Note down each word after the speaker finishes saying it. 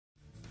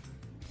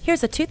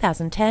Here's a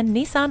 2010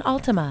 Nissan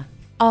Altima.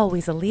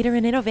 Always a leader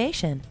in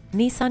innovation,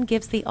 Nissan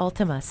gives the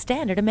Altima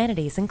standard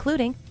amenities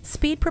including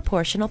speed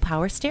proportional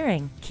power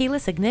steering,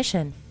 keyless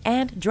ignition,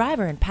 and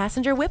driver and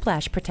passenger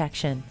whiplash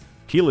protection.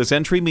 Keyless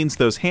entry means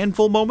those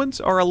handful moments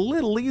are a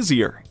little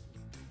easier.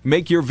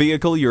 Make your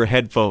vehicle your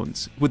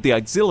headphones with the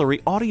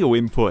auxiliary audio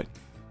input.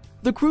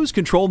 The cruise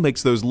control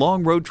makes those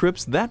long road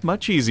trips that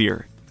much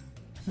easier.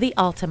 The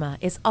Altima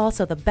is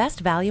also the best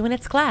value in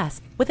its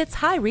class with its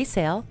high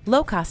resale,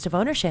 low cost of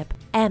ownership,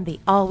 and the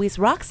always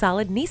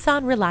rock-solid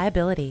Nissan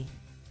reliability.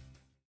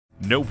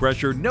 No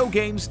pressure, no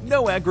games,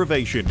 no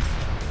aggravation.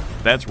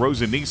 That's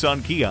Rosen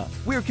Nissan Kia.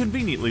 We're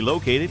conveniently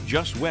located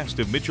just west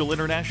of Mitchell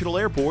International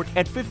Airport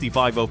at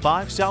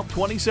 5505 South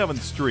 27th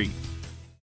Street.